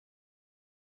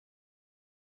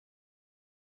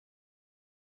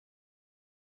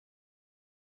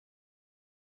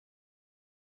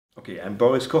Okay, I'm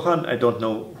Boris Kochan. I don't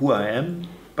know who I am,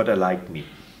 but I like me.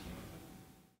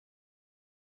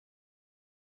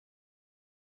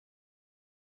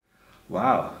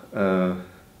 Wow.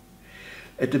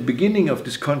 At the beginning of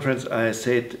this conference, I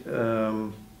said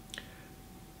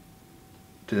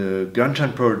the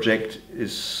Granshan project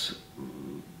is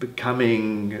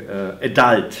becoming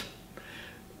adult.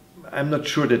 I'm not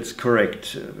sure that's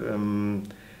correct.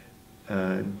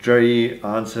 Jerry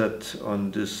answered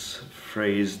on this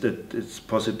phrase that it's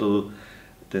possible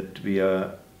that we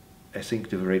are, I think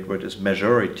the right word is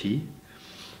majority,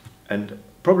 and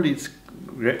probably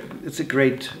it's a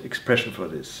great expression for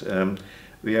this.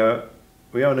 We are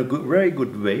on a very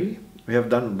good way. We have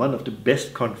done one of the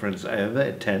best conferences I ever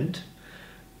attend,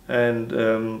 and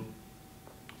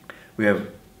we have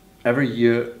every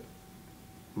year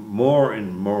more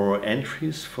and more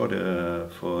entries for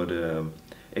the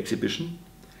exhibition.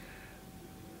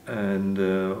 And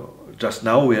just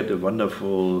now we had a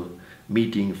wonderful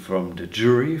meeting from the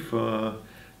jury for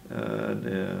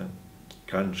the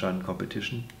Granshan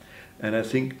competition, and I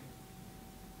think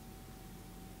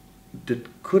that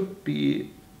could be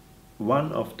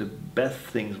one of the best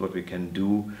things what we can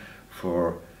do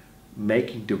for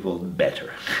making the world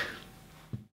better.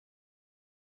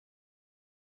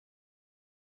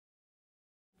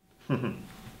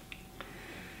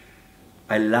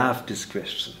 I love this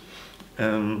question.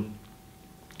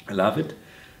 I love it,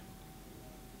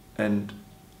 and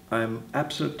I'm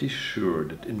absolutely sure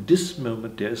that in this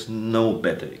moment there is no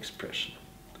better expression.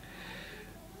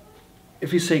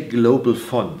 If we say global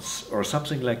fonts or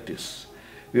something like this,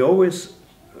 we always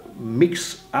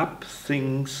mix up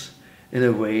things in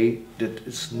a way that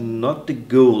is not the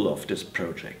goal of this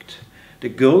project. The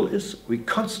goal is we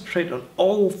concentrate on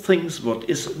all things what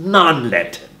is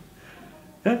non-Latin.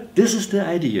 Yeah? This is the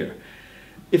idea.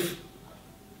 If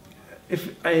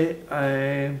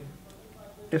I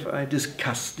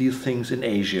discuss these things in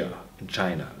Asia, in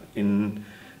China, in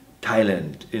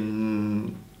Thailand,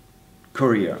 in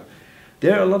Korea,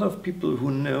 there are a lot of people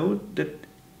who know that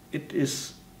it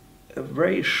is a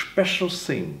very special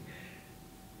thing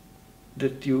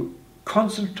that you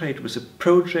concentrate with a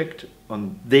project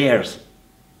on their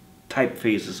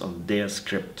typefaces, on their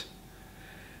script.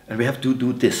 And we have to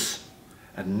do this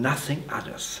and nothing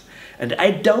others. And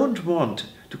I don't want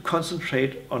to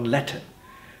concentrate on Latin.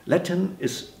 Latin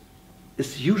is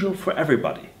usual for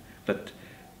everybody, but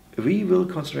we will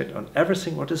concentrate on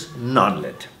everything what is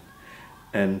non-Latin.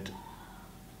 And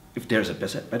if there's a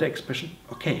better expression,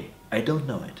 okay, I don't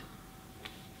know it.